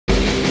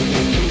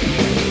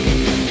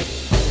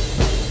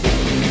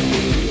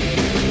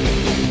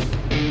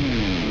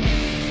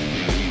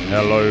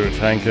Hello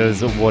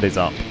tankers, what is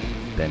up?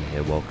 Ben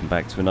here, welcome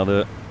back to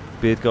another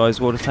Beard Guys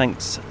WoT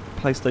Tanks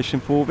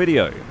PlayStation 4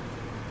 video.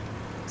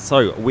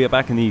 So, we are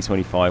back in the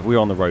E-75, we're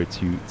on the road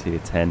to tier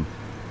 10.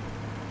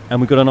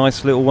 And we've got a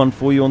nice little one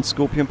for you on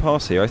Scorpion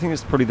Pass here. I think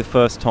it's probably the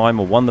first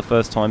time, or one of the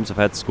first times I've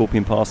had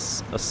Scorpion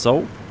Pass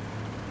Assault.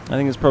 I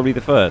think it's probably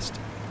the first.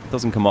 It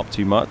doesn't come up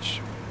too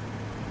much.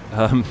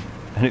 And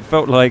it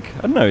felt like,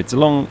 I don't know, it's a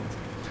long...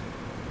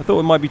 I thought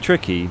it might be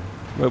tricky.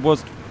 Well,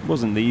 it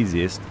wasn't the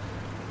easiest.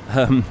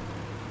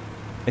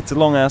 It's a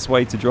long ass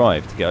way to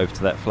drive to get over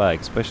to that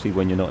flag, especially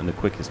when you're not in the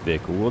quickest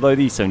vehicle. Although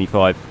the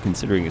E-75,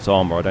 considering its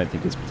armor, I don't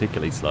think is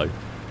particularly slow.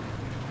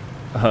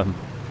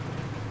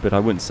 But I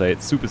wouldn't say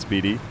it's super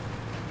speedy.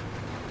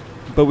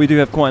 But we do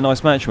have quite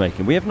nice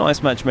matchmaking. We have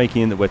nice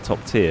matchmaking in that we're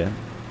top tier.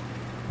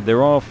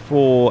 There are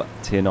 4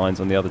 tier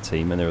 9s on the other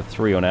team, and there are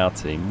 3 on our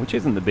team, which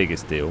isn't the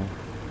biggest deal.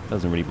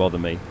 Doesn't really bother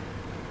me.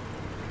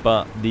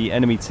 But the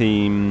enemy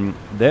team,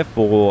 their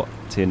 4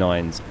 tier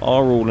 9s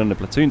are all in a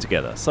platoon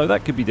together, so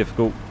that could be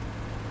difficult.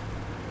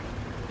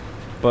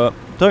 But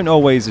don't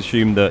always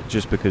assume that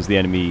just because the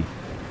enemy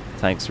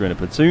tanks are in a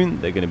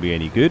platoon, they're going to be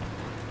any good.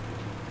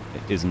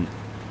 It isn't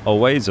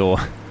always, or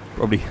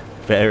probably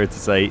fairer to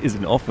say,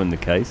 isn't often the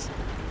case.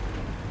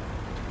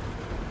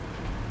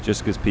 Just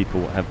because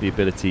people have the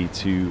ability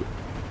to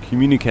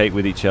communicate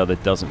with each other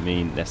doesn't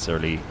mean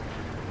necessarily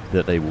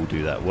that they will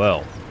do that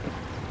well.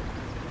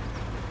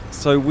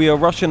 So we are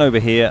rushing over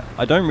here.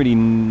 I don't really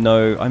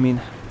know, I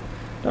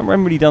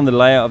haven't really done the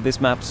layout of this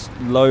map's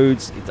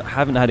loads. I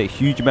haven't had a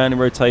huge amount of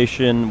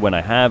rotation. When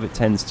I have, it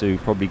tends to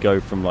probably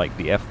go from like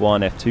the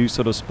F1, F2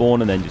 sort of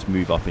spawn and then just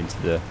move up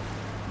into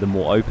the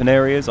more open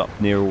areas, up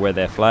near where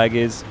their flag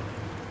is.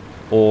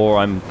 Or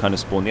I'm kind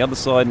of spawn the other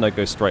side and I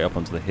go straight up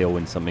onto the hill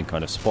in something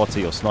kind of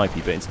spotty or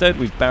snipey. But instead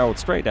we've barreled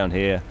straight down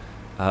here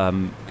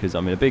because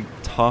I'm in a big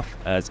tough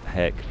as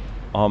heck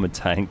armored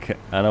tank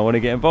and I want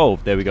to get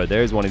involved. There we go,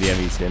 there's one of the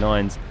enemy tier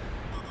 9s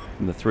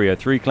from the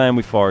 303 clan.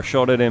 We fire a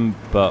shot at him,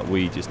 but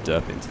we just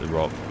derp into the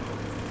rock.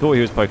 Thought he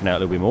was poking out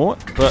a little bit more,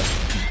 but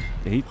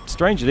he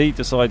strangely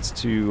decides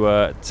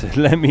to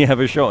let me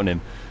have a shot on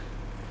him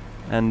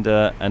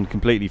and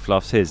completely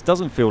fluffs his.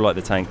 Doesn't feel like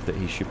the tank that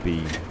he should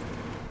be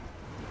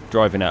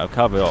driving out of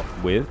cover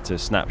with to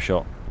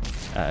snapshot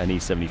at an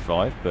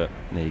E-75, but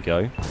there you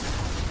go.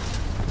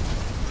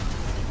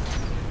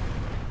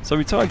 So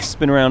we tried to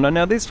spin around, and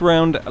now this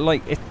round,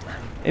 like,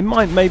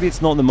 maybe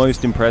it's not the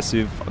most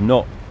impressive. I'm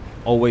not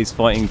always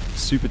fighting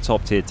super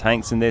top tier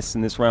tanks in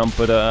this round,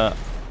 but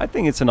I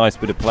think it's a nice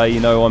bit of play. You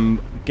know,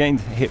 I'm getting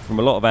hit from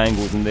a lot of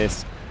angles in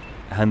this,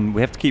 and we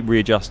have to keep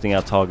readjusting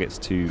our targets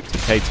to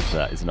cater for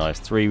that. It's an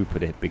IS-3, we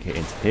put a big hit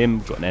into him.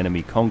 We've got an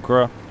enemy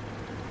Conqueror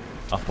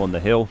up on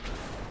the hill.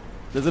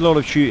 There's a lot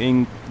of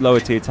shooting lower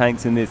tier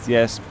tanks in this,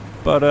 yes,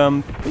 but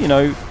you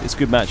know, it's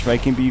good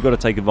matchmaking, but you've got to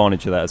take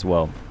advantage of that as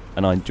well.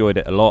 And I enjoyed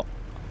it a lot.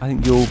 I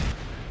think you'll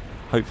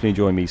hopefully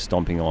enjoy me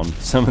stomping on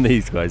some of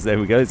these guys. There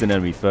we go, there's an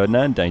enemy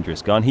Ferdinand,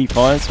 dangerous gun. He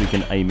fires, so we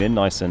can aim in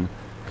nice and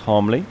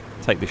calmly,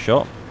 take the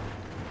shot.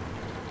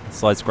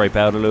 Side scrape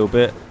out a little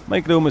bit.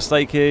 Make a little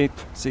mistake here,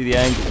 see the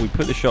angle, we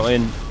put the shot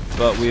in,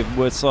 but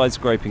we're side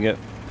scraping it.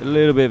 A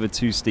little bit of a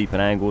too steep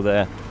an angle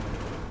there.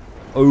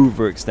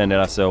 Overextended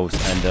ourselves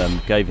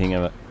and gave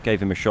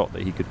him a shot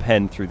that he could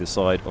pen through the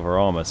side of our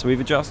armor. So we've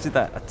adjusted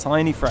that a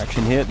tiny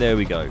fraction here. There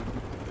we go.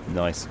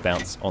 Nice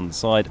bounce on the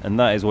side, and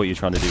that is what you're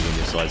trying to do when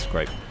you side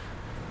scrape.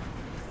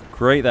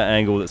 Create that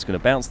angle that's going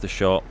to bounce the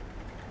shot.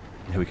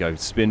 Here we go.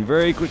 Spin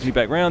very quickly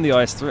back round. The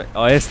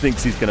IS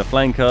thinks he's going to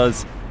flank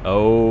us.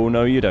 Oh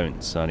no, you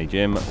don't, Sonny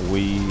Jim.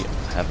 We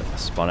have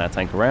spun our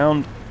tank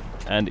around,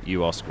 and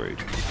you are screwed.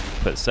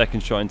 Put a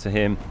second shot into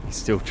him. He's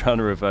still trying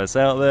to reverse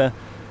out there.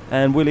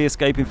 And will he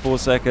escape in 4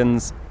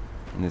 seconds?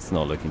 And it's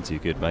not looking too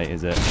good, mate,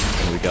 is it?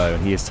 There we go.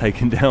 And he is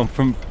taken down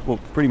from, well,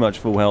 pretty much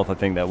full health, I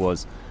think that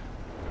was.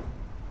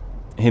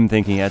 Him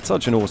thinking he had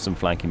such an awesome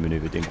flanking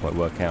maneuver didn't quite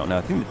work out. Now,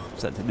 I think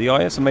the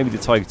IS or maybe the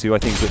Tiger 2, I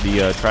think, put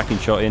the tracking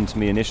shot into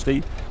me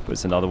initially.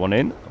 Puts another one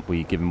in.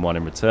 We give him one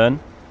in return.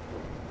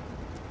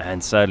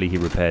 And sadly, he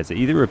repairs it.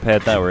 Either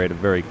repaired that or he had a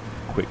very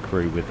quick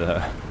crew with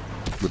a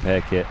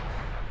repair kit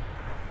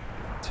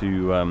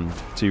to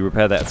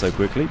repair that so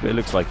quickly, but it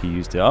looks like he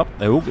used it up.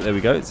 Oh, there we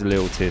go, it's a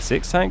little tier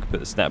 6 tank, put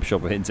the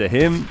snapshot into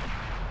him.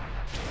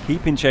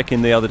 Keep in check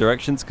in the other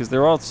directions, because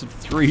there are sort of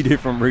 3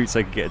 different routes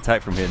they could get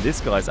attacked from here. This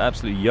guy's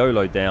absolutely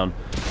YOLO'd down,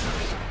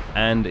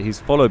 and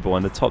he's followed by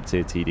one of the top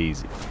tier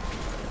TDs.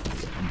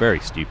 Very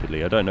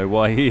stupidly, I don't know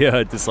why he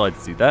decided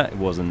to do that. It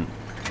wasn't,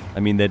 I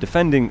mean, they're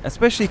defending,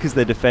 especially because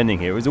they're defending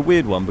here. It was a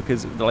weird one,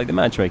 because like the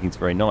matchmaking's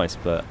very nice,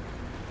 but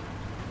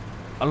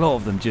a lot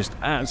of them just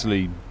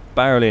absolutely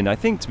barrel in. I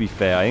think, to be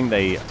fair, I think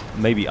they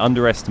maybe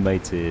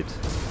underestimated,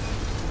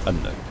 I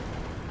don't know,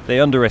 they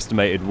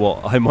underestimated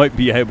what I might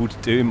be able to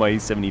do in my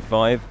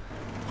E-75.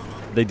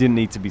 They didn't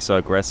need to be so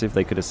aggressive.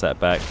 They could have sat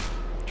back.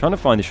 Trying to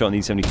find the shot in the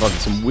E-75, there's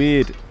some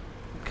weird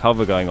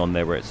cover going on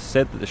there where it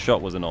said that the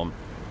shot wasn't on.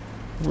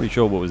 Not really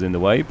sure what was in the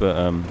way,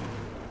 but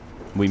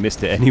we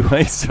missed it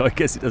anyway, so I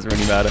guess it doesn't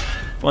really matter.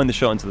 Find the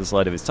shot into the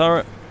side of his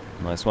turret.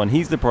 Nice one.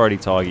 He's the priority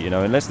target, you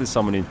know, unless there's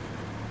someone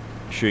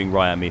shooting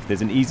right at me. If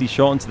there's an easy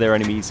shot into their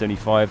enemy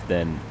E-75,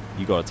 then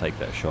you got to take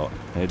that shot.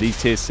 You know,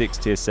 these tier 6,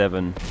 tier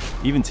 7,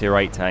 even tier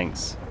 8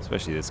 tanks,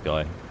 especially this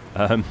guy,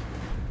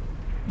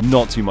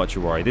 not too much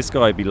a worry. This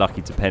guy would be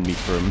lucky to pen me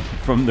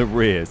from the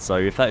rear. So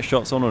if that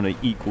shot's on an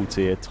equal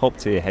tier, top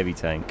tier heavy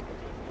tank,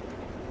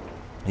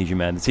 he's your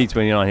man. The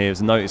T-29 here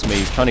has noticed me.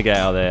 He's trying to get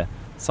out of there.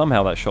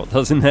 Somehow that shot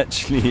doesn't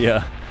actually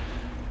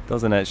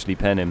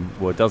pen him.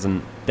 Well, it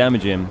doesn't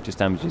damage him, just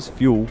damages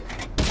fuel.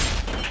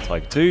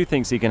 Tiger 2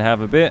 thinks he can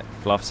have a bit,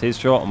 fluffs his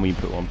shot, and we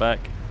put one back.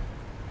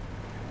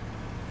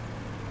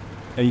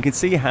 And you can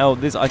see how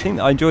this, I think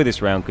I enjoy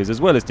this round because as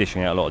well as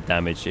dishing out a lot of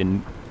damage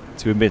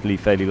to admittedly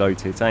fairly low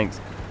tier tanks,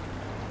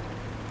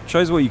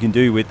 shows what you can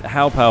do with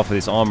how powerful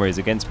this armor is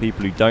against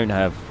people who don't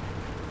have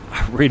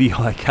really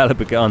high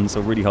caliber guns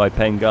or really high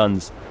pen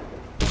guns.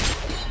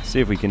 See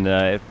if we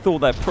can, thought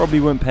that probably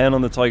wouldn't pen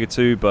on the Tiger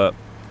 2, but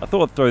I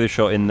thought I'd throw the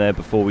shot in there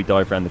before we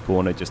dive around the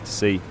corner just to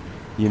see.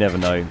 You never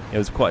know. It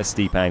was quite a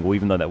steep angle,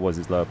 even though that was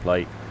his lower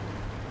plate.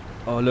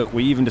 Oh look,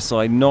 we even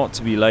decide not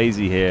to be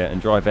lazy here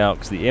and drive out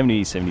because the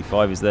enemy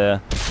E-75 is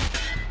there.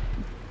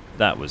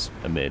 That was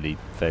admittedly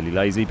fairly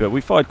lazy, but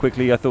we fired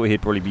quickly. I thought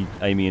he'd probably be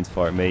aiming in to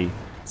fire at me.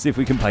 See if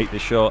we can bait the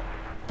shot,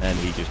 and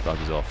he just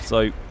buggers off.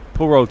 So,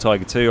 poor old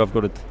Tiger 2. I've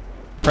got a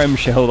Prem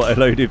shell that I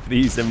loaded for the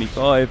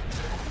E-75,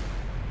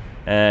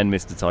 and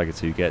Mr. Tiger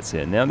 2 gets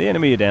it. Now the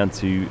enemy are down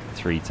to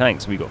 3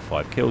 tanks. We got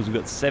 5 kills. We've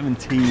got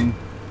 17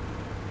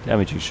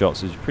 damaging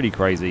shots, which is pretty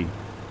crazy.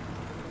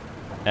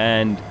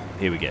 And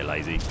here we get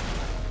lazy,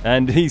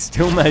 and he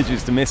still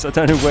manages to miss. I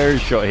don't know where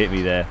his shot hit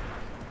me there.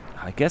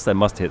 I guess that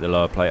must hit the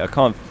lower plate.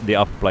 The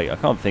upper plate. I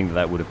can't think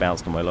that would have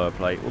bounced on my lower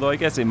plate. Although I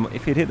guess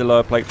if it hit the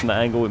lower plate from that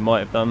angle, it might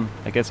have done.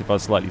 I guess if I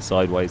was slightly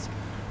sideways.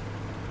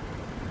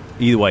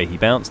 Either way, he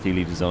bounced. He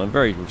leaves us on a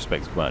very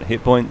respectable amount of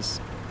hit points.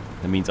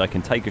 That means I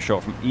can take a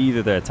shot from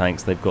either their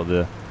tanks. They've got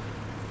the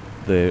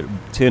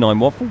tier 9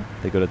 waffle.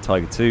 They've got a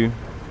Tiger 2,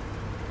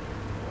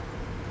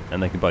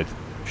 and they can both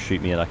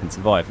shoot me, and I can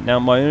survive. Now,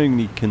 my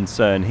only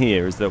concern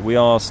here is that we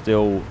are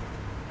still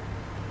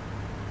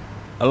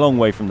a long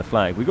way from the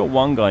flag. We've got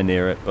one guy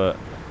near it, but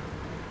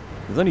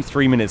there's only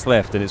 3 minutes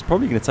left, and it's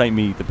probably going to take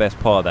me the best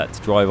part of that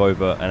to drive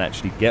over and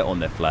actually get on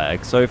their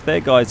flag. So if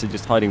their guys are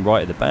just hiding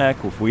right at the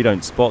back, or if we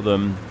don't spot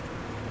them,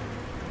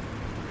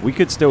 we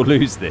could still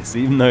lose this,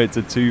 even though it's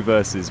a 2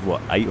 versus,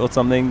 what, 8 or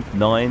something?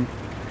 9?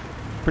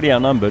 Pretty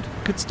outnumbered.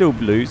 Could still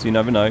lose, you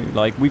never know.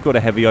 Like, we've got a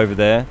heavy over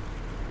there.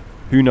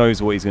 Who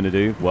knows what he's going to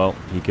do? Well,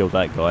 he killed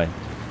that guy.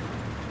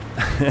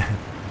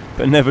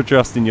 But never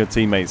trust in your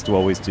teammates to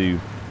always do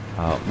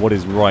what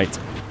is right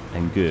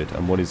and good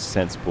and what is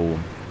sensible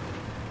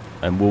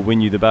and will win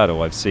you the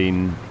battle. I've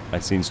seen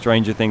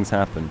stranger things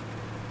happen.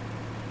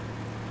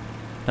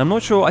 I'm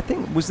not sure. I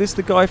think, was this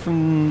the guy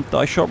that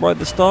I shot right at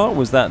the start?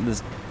 Was that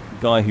this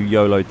guy who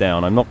YOLO'd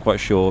down? I'm not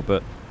quite sure,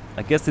 but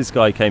I guess this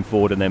guy came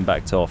forward and then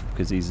backed off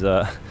because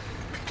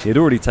he had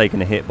already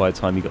taken a hit by the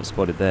time he got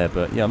spotted there.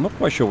 But yeah, I'm not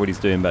quite sure what he's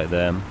doing back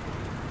there.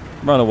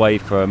 Run away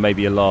for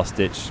maybe a last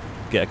ditch,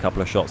 get a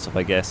couple of shots off,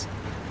 I guess.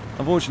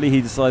 Unfortunately,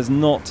 he decides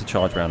not to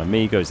charge around on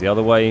me, goes the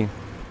other way.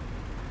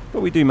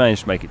 But we do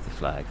manage to make it to the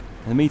flag.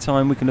 In the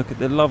meantime, we can look at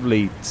the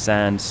lovely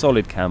sand,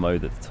 solid camo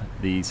that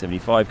the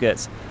E-75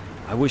 gets.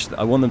 I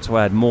want them to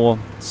add more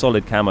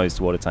solid camos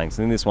to water tanks. I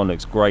think this one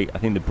looks great. I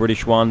think the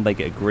British one, they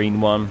get a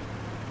green one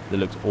that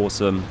looks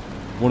awesome.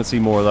 I want to see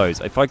more of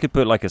those. If I could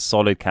put like a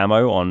solid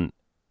camo on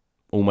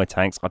all my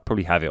tanks, I'd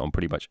probably have it on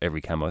pretty much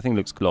every camo. I think it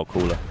looks a lot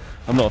cooler.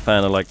 I'm not a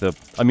fan of I like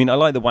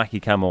the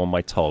wacky camo on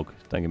my TOG,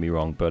 don't get me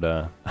wrong,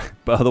 but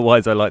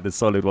otherwise I like the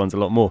solid ones a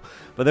lot more.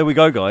 But there we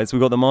go, guys.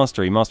 We've got the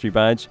mastery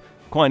badge.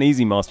 Quite an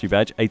easy mastery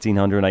badge,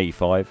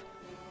 1885.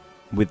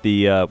 With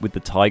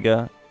the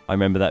Tiger, I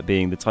remember that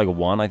being the Tiger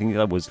 1. I think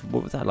that was,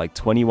 what was that, like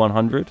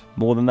 2100?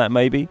 More than that,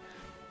 maybe?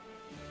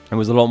 It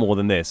was a lot more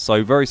than this.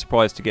 So very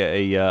surprised to get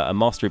a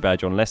mastery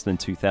badge on less than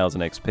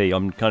 2000 XP.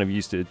 I'm kind of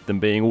used to them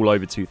being all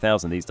over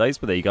 2000 these days,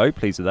 but there you go.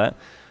 Pleased with that.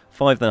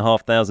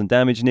 5,500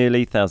 damage nearly,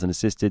 1000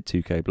 assisted,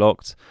 2k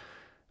blocked.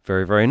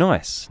 Very, very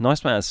nice.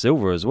 Nice amount of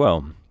silver as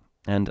well.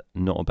 And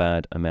not a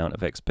bad amount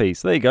of XP.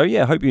 So there you go.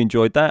 Yeah, hope you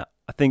enjoyed that.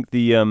 I think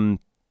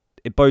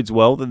it bodes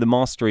well that the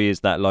mastery is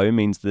that low. It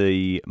means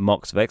the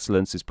marks of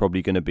excellence is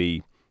probably going to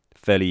be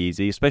fairly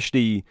easy,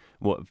 especially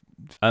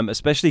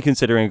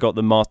considering I got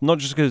the master, not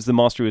just because the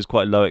mastery was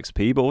quite low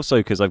XP, but also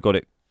because I've got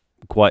it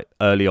quite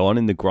early on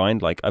in the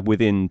grind, like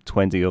within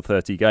 20 or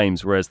 30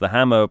 games, whereas the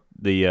hammer,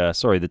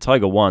 the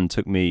Tiger 1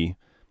 took me,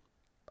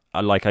 I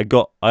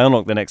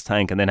unlocked the next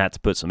tank and then had to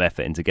put some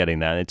effort into getting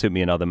that, and it took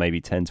me another maybe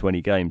 10,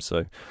 20 games,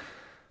 so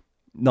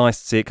nice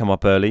to see it come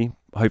up early.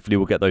 Hopefully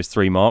we'll get those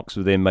 3 marks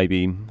within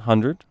maybe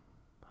 100,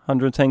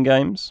 110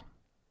 games.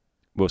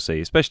 We'll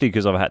see, especially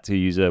because I've had to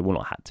use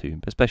but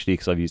especially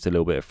because I've used a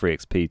little bit of free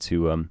XP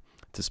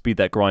to speed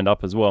that grind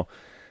up as well.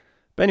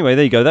 But anyway,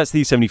 there you go. That's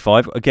the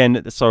E-75.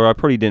 Again, sorry, I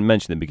probably didn't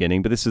mention in the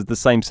beginning, but this is the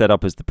same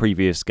setup as the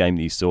previous game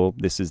that you saw.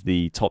 This is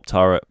the top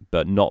turret,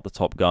 but not the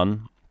top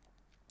gun.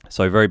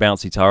 So very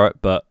bouncy turret,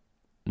 but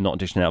not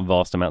dishing out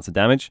vast amounts of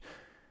damage.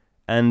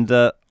 And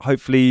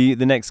hopefully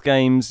the next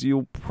games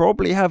you'll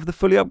probably have the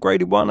fully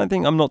upgraded one. I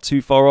think I'm not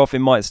too far off. It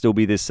might still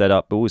be this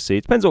setup, but we'll see.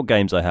 It depends what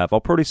games I have.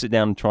 I'll probably sit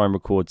down and try and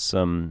record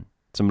some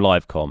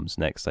live comms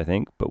next, I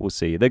think, but we'll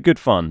see. They're good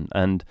fun,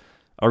 and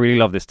I really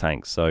love this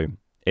tank, so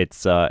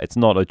it's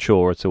not a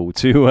chore at all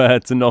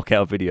to knock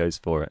out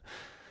videos for it.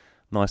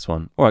 Nice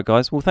one. All right,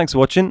 guys. Well, thanks for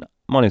watching.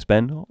 My name's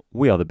Ben.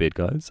 We are the Beard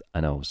Guys,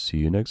 and I'll see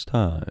you next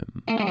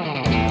time.